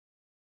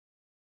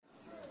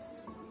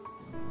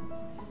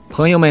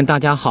朋友们，大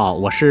家好，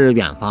我是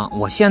远方。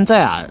我现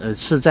在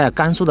是在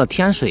甘肃的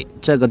天水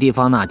这个地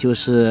方呢，就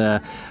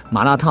是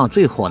麻辣烫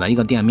最火的一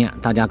个店面。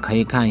大家可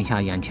以看一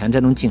下眼前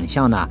这种景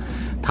象呢，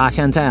它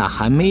现在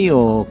还没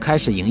有开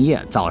始营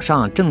业，早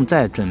上正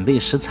在准备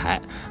食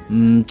材。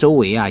周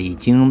围已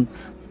经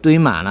堆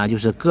满了就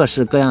是各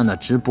式各样的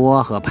直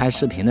播和拍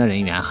视频的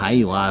人员，还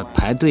有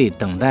排队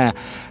等待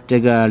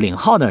这个领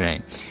号的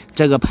人。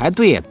这个排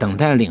队等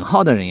待领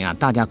号的人呀，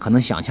大家可能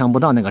想象不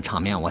到那个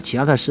场面。我其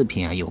他的视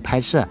频有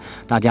拍摄，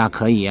大家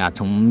可以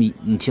从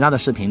其他的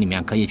视频里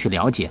面可以去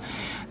了解。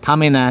他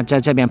们呢在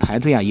这边排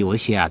队有一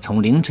些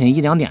从凌晨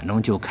1、2点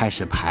钟就开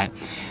始排，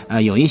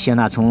有一些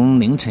呢从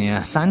凌晨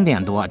3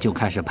点多就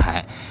开始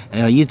排，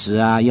一直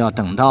要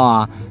等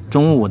到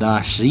中午的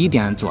11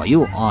点左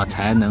右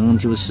才能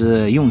就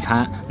是用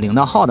餐，领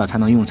到号的才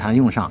能用餐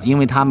用上，因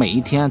为他每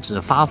一天只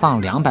发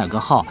放200个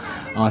号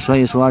所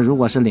以说如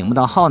果是领不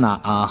到号呢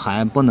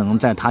还不能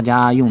在他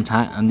家用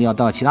餐，要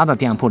到其他的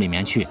店铺里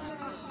面去。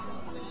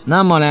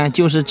那么呢，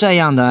就是这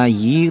样的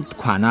一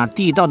款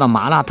地道的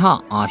麻辣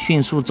烫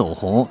迅速走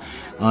红，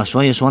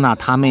所以说呢，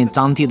他们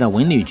当地的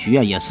文旅局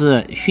也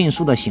是迅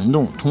速的行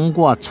动，通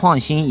过创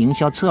新营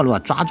销策略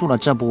抓住了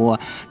这波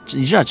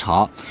热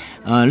潮。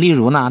例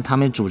如呢，他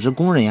们组织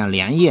工人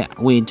连夜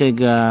为这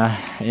个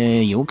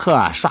游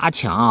客刷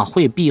墙、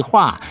绘壁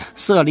画，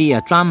设立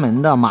专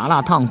门的麻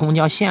辣烫公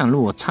交线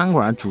路，餐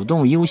馆主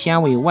动优先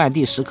为外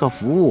地食客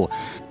服务，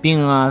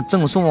并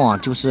赠送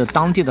就是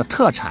当地的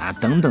特产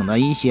等等的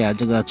一些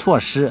这个措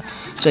施。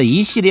这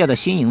一系列的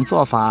新颖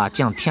做法，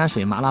将天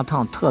水麻辣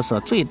烫特色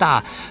最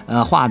大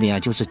化的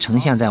就是呈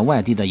现在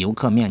外地的游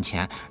客面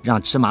前，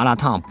让吃麻辣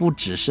烫不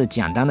只是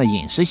简单的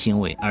饮食行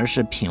为，而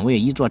是品味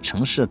一座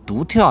城市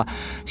独特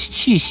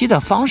气息的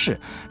方式。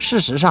事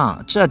实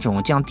上，这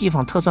种将地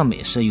方特色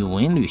美食与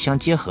文旅相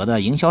结合的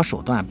营销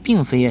手段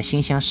并非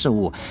新鲜事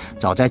物。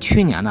早在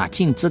去年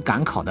进资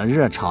赶考的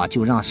热潮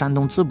就让山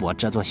东淄博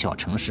这座小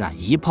城市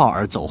一炮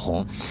而走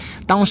红。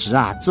当时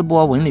淄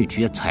博文旅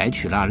局采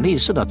取了类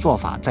似的做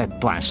法，在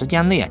短时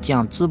间内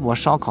将淄博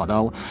烧烤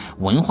的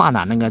文化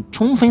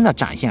充分的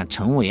展现，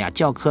成为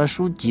教科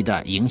书级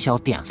的营销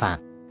典范。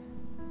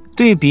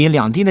对比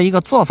两地的一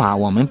个做法，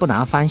我们不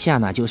难发现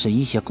就是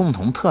一些共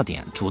同特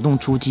点：主动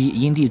出击，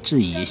因地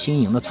制宜，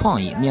新颖的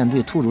创意。面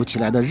对突如其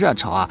来的热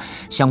潮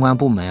相关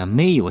部门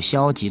没有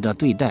消极的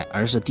对待，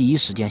而是第一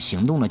时间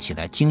行动了起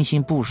来，精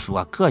心部署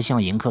各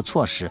项迎客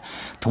措施。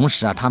同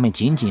时他们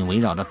紧紧围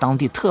绕着当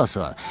地特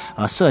色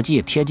设计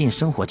贴近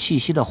生活气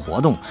息的活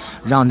动，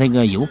让这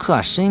个游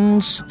客深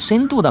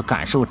度的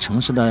感受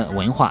城市的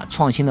文化。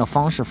创新的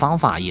方式方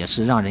法也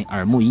是让人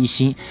耳目一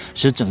新，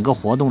使整个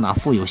活动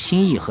富有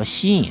新意和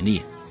吸引力。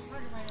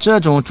这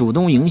种主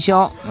动营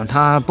销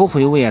它不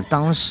回味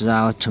当时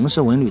城市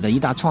文旅的一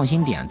大创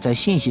新点。在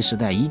信息时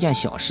代，一件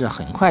小事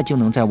很快就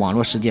能在网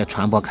络世界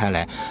传播开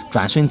来，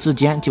转瞬之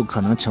间就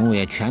可能成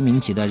为全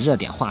民级的热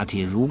点话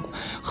题。如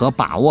何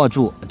把握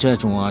住这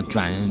种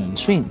转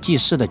瞬即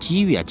逝的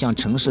机遇，将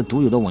城市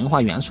独有的文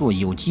化元素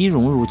有机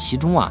融入其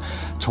中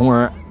从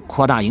而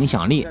扩大影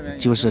响力，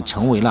就是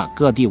成为了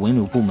各地文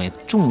旅部门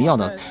重要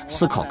的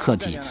思考课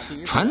题。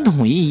传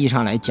统意义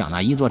上来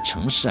讲一座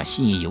城市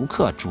吸引游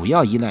客主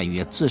要依赖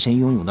于自身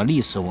拥有的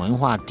历史文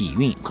化底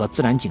蕴和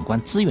自然景观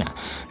资源。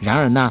然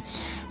而呢，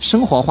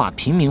生活化、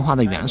平民化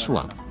的元素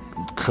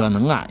可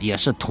能也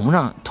是同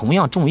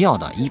样重要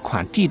的。一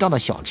款地道的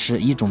小吃，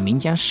一种民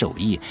间手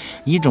艺，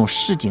一种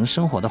市井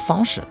生活的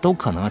方式，都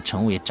可能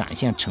成为展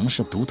现城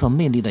市独特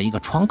魅力的一个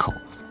窗口。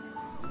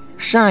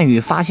善于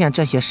发现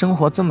这些生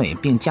活之美，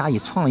并加以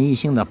创意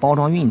性的包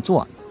装运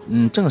作，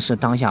正是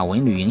当下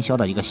文旅营销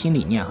的一个新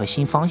理念和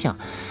新方向。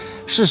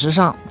事实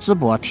上，淄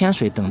博、天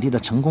水等地的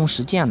成功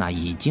实践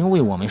已经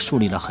为我们树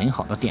立了很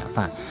好的典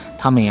范。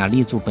他们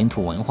立足本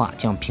土文化，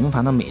将平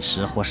凡的美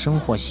食或生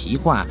活习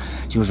惯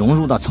就融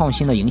入到创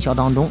新的营销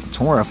当中，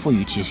从而赋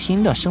予其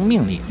新的生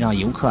命力，让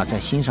游客在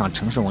欣赏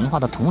城市文化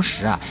的同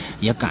时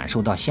也感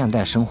受到现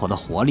代生活的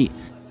活力。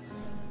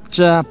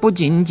这不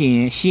仅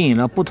仅吸引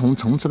了不同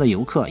层次的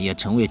游客，也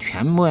成为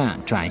全面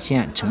展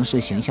现城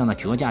市形象的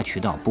绝佳渠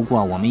道。不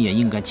过，我们也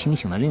应该清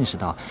醒地认识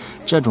到，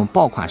这种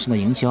爆款式的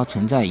营销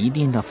存在一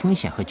定的风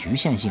险和局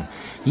限性。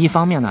一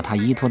方面它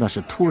依托的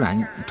是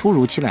突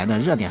如其来的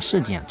热点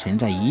事件，存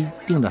在一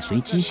定的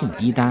随机性，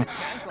一旦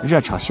热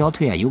潮消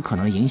退有可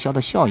能营销的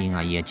效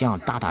应也将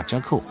大打折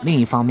扣。另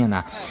一方面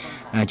呢，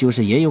就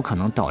是也有可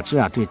能导致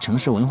对城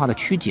市文化的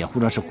曲解或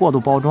者是过度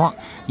包装。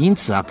因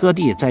此各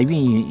地在运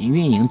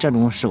营这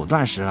种手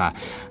段时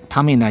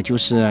他们呢就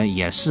是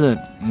也是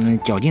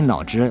绞尽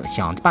脑汁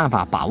想办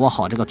法把握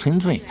好这个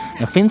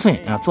分寸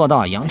做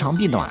到扬长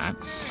避短。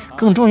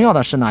更重要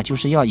的是呢，就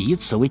是要以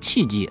此为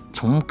契机，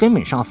从根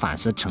本上反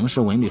思城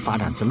市文旅发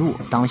展之路。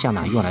当下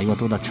呢，越来越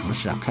多的城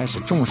市开始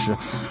重视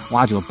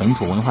挖掘本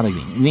土文化的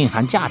蕴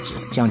含价值，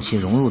将其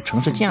融入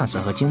城市建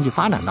设和经济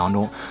发展当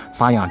中，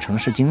发扬城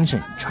市精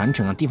神，传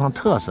承地方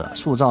特色，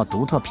塑造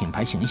独特品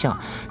牌形象，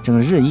正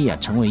日益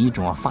成为一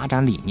种发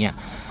展理念。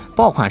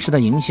爆款式的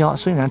营销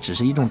虽然只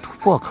是一种突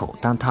破口，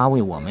但它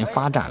为我们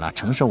发展了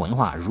城市文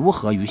化如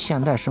何与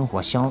现代生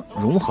活相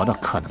融合的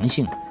可能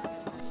性。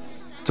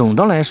总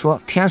的来说，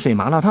天水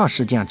麻辣烫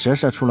事件折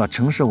射出了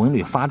城市文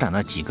旅发展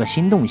的几个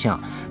新动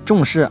向：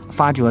重视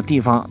发掘地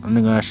方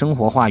生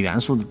活化元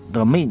素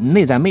的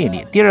内在魅力；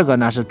第二个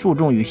呢是注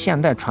重与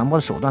现代传播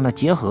手段的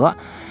结合；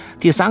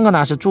第三个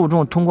呢是注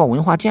重通过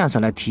文化建设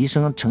来提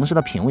升城市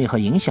的品味和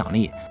影响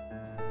力。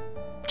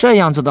这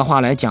样子的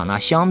话来讲呢，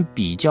相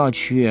比较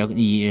去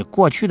以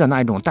过去的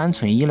那种单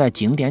纯依赖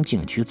景点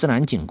景区自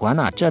然景观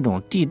呢，这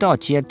种地道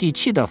接地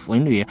气的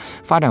文旅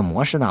发展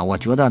模式呢，我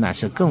觉得呢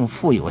是更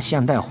富有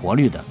现代活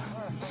力的。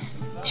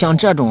像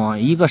这种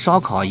一个烧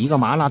烤、一个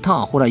麻辣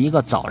烫或者一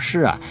个早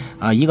市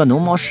一个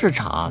农贸市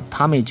场，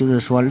他们就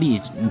是说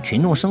离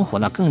群众生活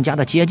的更加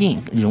的接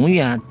近，容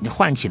易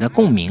唤起的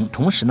共鸣，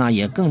同时呢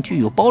也更具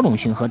有包容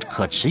性和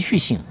可持续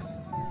性。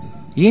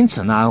因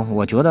此呢，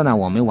我觉得呢，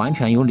我们完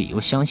全有理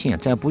由相信，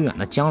在不远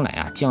的将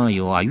来将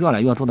有越来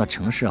越多的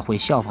城市会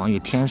效仿于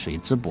天水、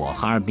淄博、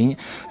哈尔滨，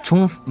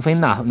充分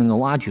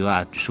挖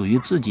掘属于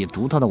自己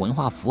独特的文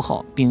化符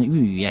号，并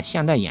予以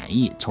现代演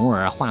绎，从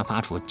而焕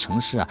发出城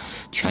市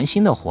全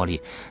新的活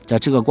力。在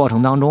这个过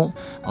程当中，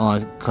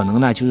可能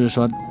呢，就是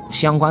说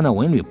相关的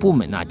文旅部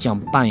门呢，将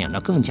扮演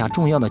着更加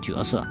重要的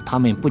角色。他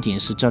们不仅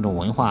是这种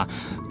文化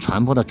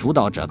传播的主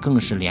导者，更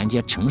是连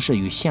接城市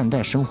与现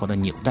代生活的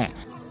纽带。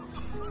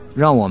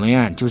让我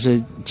们就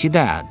是期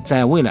待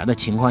在未来的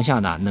情况下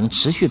呢，能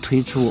持续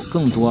推出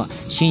更多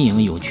新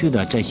颖有趣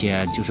的这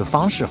些就是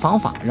方式方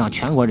法，让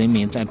全国人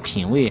民在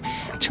品味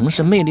城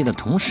市魅力的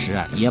同时，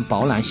也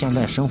饱览现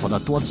代生活的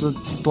多姿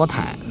多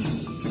彩。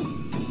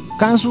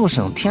甘肃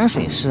省天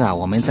水市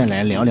我们再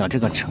来聊聊这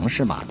个城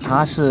市吧。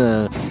它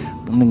是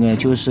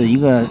就是一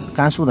个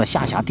甘肃的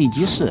下辖地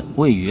级市，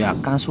位于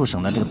甘肃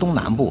省的这个东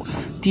南部，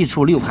地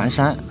处六盘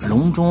山、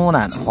隆中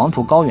黄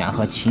土高原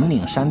和秦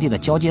岭山地的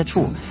交界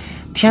处。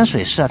天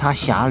水市它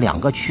辖2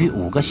个区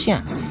5个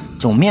县，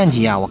总面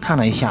积我看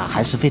了一下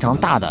还是非常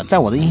大的。在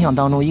我的印象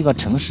当中，一个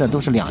城市都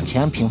是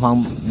2000平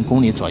方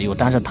公里左右，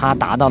但是它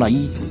达到了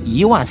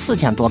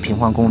14000多平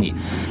方公里，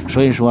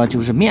所以说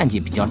就是面积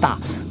比较大。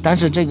但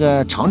是这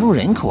个常住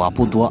人口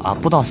不多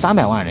不到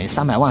300万人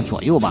，300万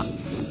左右吧。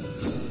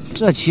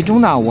这其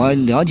中呢，我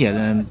了解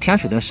天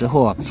水的时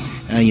候，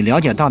也了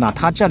解到呢，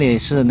它这里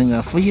是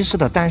伏羲氏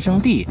的诞生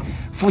地，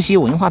伏羲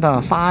文化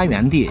的发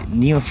源地。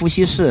因为伏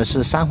羲氏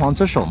是三皇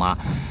之首嘛，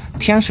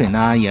天水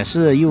呢也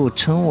是又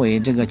称为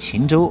这个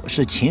秦州，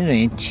是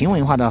秦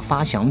文化的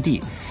发祥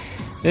地。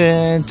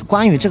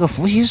关于这个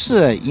伏羲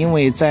氏，因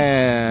为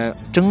在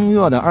正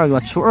月的2月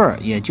初2，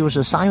也就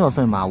是3月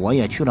份嘛，我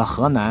也去了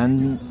河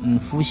南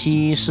伏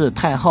羲氏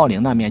太昊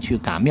陵那边去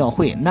赶庙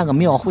会，那个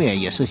庙会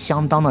也是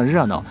相当的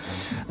热闹。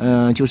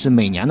就是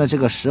每年的这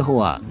个时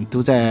候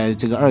都在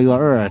这个2月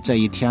2这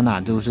一天呢，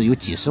都是有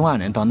几十万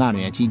人到那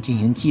里去进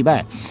行祭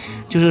拜。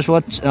就是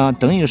说，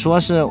等于说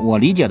是我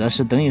理解的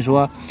是，等于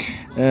说，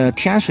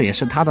天水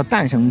是它的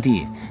诞生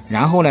地，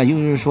然后呢，就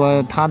是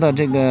说它的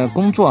这个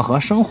工作和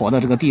生活的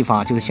这个地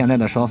方，就是现在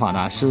的说法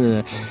呢，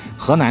是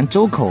河南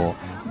周口，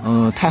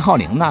太昊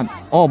陵那，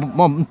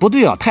不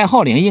对太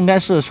昊陵应该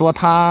是说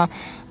它，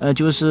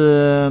就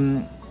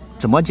是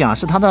怎么讲，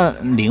是它的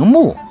陵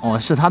墓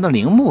是它的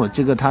陵墓，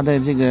这个它的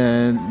这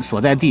个所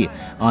在地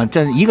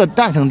这一个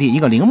诞生地，一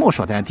个陵墓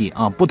所在地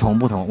不同，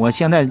我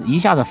现在一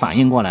下子反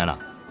应过来了。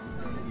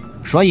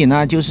所以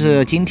呢，就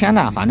是今天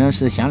呢，反正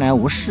是闲来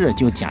无事，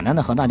就简单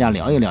的和大家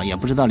聊一聊，也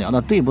不知道聊的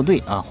对不对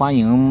欢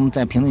迎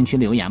在评论区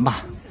留言吧。